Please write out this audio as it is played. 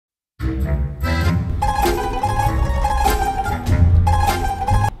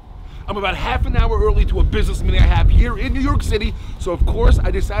I'm about half an hour early to a business meeting I have here in New York City, so of course I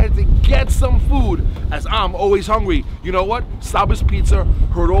decided to get some food, as I'm always hungry. You know what? Saba's Pizza,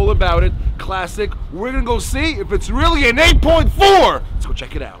 heard all about it, classic. We're gonna go see if it's really an 8.4. Let's go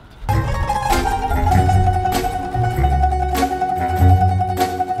check it out.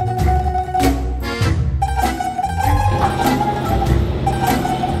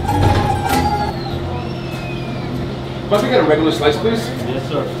 Might we get a regular slice, please? Yes,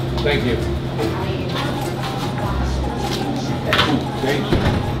 sir. Thank you. Ooh, thank you.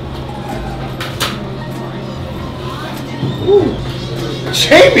 Ooh.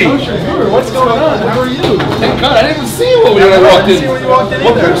 Jamie! What's going on? How are you? Thank God, I didn't even see you over here when I walked in.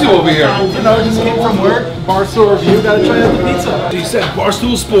 What brings you over here? You know, I just came from work. Barstool review. Gotta try out the pizza. So you said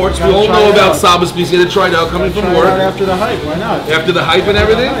Barstool Sports. We all know about Saba's Pizza. You had to try it out coming from work. After the hype, why not? After the hype and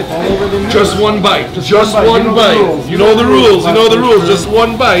everything? All over the news. Just one bite. Just one bite. You know the rules. You know the rules. Just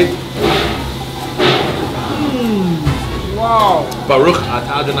one bite. Wow. Baruch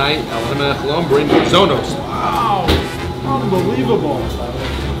atah Adonai Eloheinu melech haolam b'rim zonos. Wow. Unbelievable.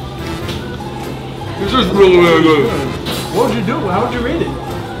 This is really, really good. What would you do? How would you rate it?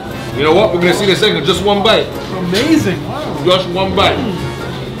 You know what? We're gonna see in a second. Just one bite. Amazing. Wow. Just one bite.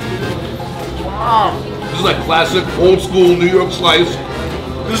 Wow. This is like classic, old school New York slice.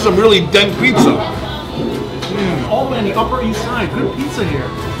 This is some really dense pizza. All in the Upper East Side. Good pizza here.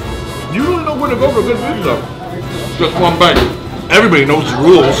 You really know where to go for good pizza. Just one bite. Everybody knows the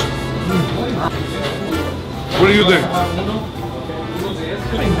rules. What do you think? I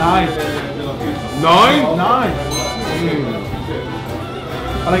think 9. 9? 9.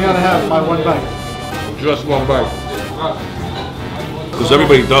 But I gotta have my one bite. Just one bite. Because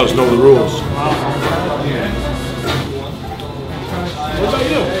everybody does know the rules. What about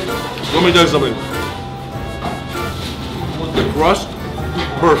you? Let me tell you something. The crust,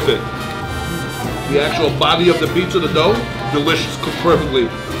 perfect. The actual body of the pizza, the dough, delicious, cooked perfectly.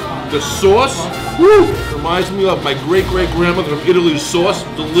 The sauce, woo, reminds me of my great-great-grandmother from Italy's sauce,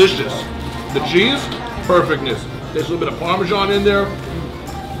 delicious. The cheese, perfectness. There's a little bit of Parmesan in there.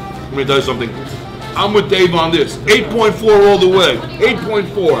 Let me tell you something. I'm with Dave on this. 8.4 all the way.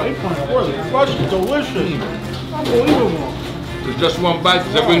 8.4. 8.4. The crust is delicious. Unbelievable. It's just one bite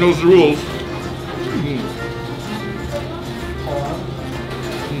because everybody knows the rules.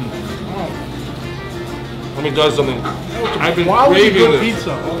 Let me tell you something. I've been craving this.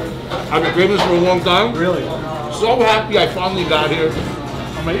 Pizza. I've been craving this for a long time. Really? So happy I finally got here.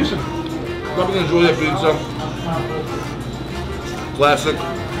 Amazing. Probably gonna enjoy that pizza. Classic.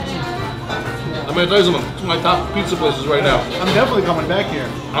 I'm gonna tell you something. It's one of my top pizza places right now. I'm definitely coming back here.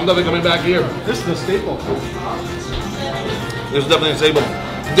 I'm definitely coming back here. This is a staple. This is definitely a staple.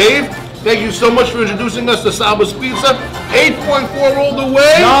 Dave, thank you so much for introducing us to Saba's Pizza. 8.4 all the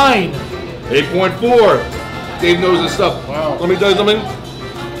way. 9. 8.4. Dave knows his stuff. Wow. Let me tell you something.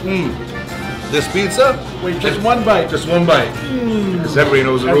 This pizza. Wait, just one bite. Just one bite. Because everybody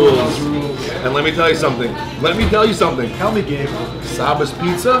knows the rules. And let me tell you something. Let me tell you something. Tell me, Gabe. Saba's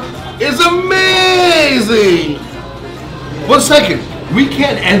Pizza is amazing. 1 second. We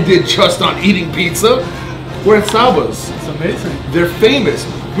can't end it just on eating pizza. We're at Saba's. It's amazing. They're famous.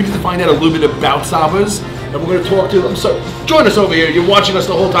 We need to find out a little bit about Saba's, and we're going to talk to them. So join us over here. You're watching us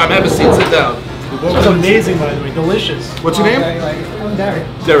the whole time. Have a seat. Sit down. It's amazing, by the way. Delicious. What's your name? I'm Derek.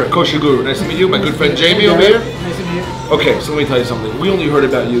 Derek, Kosher Guru. Nice to meet you. My good friend Jamie over here. Nice to meet you. Okay, so let me tell you something. We only heard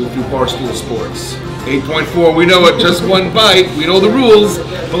about you through Barstool Sports. 8.4, we know it, just one bite. We know the rules.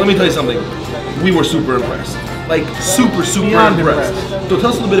 But let me tell you something. We were super impressed. Like, super Beyond impressed. So tell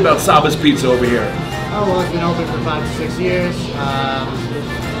us a little bit about Saba's Pizza over here. Oh, well, it's been open for 5 to 6 years.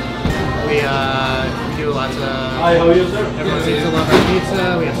 We do lots of... Everyone seems to love our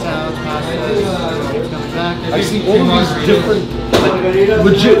pizza. We have salads, pastas. Keeps coming back. I see all of these different, like,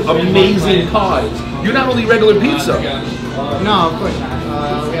 legit amazing pies. You're not only regular pizza. No, of course not.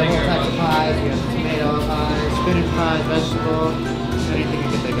 We have all types of pies. We have tomato pies, spinach pies, vegetable, anything you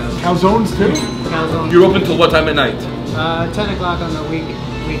can think of. Calzones too? Calzone. You're open till what time at night? 10 o'clock on the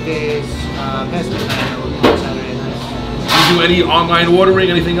weekdays, past midnight on Saturday nights. Do you do any online ordering,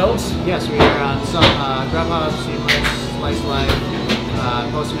 anything else? Yes, we are on some Grubhub, Seamless, Slice Life,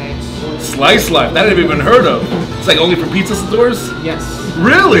 Postmates. Slice Life, that I've never even heard of. It's like only for pizza stores? Yes.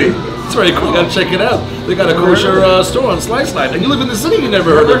 Really? It's very cool, you gotta check it out. They got a kosher store on Slice Life, and you live in the city, you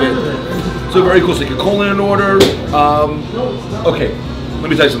never heard of it. So very cool, so you can call in an order. Okay, let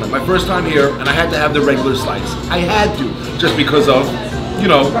me tell you something. My first time here, and I had to have the regular slice. I had to, just because of, you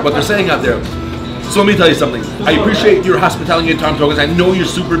know, what they're saying out there. So let me tell you something. I appreciate your hospitality and time talking. I know you're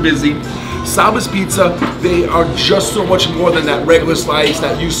super busy. Saba's Pizza, they are just so much more than that regular slice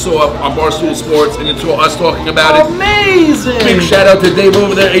that you saw on Barstool Sports and you saw us talking about it. Amazing! Big shout out to Dave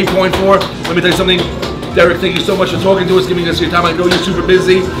over there, 8.4. Let me tell you something. Derek, thank you so much for talking to us, giving us your time. I know you're super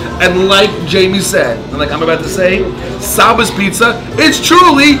busy. And like Jamie said, and like I'm about to say, Saba's Pizza, it's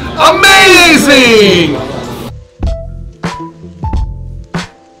truly amazing!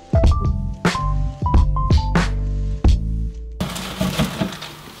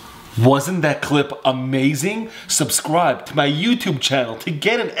 Wasn't that clip amazing? Subscribe to my YouTube channel to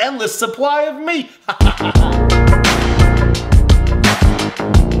get an endless supply of me.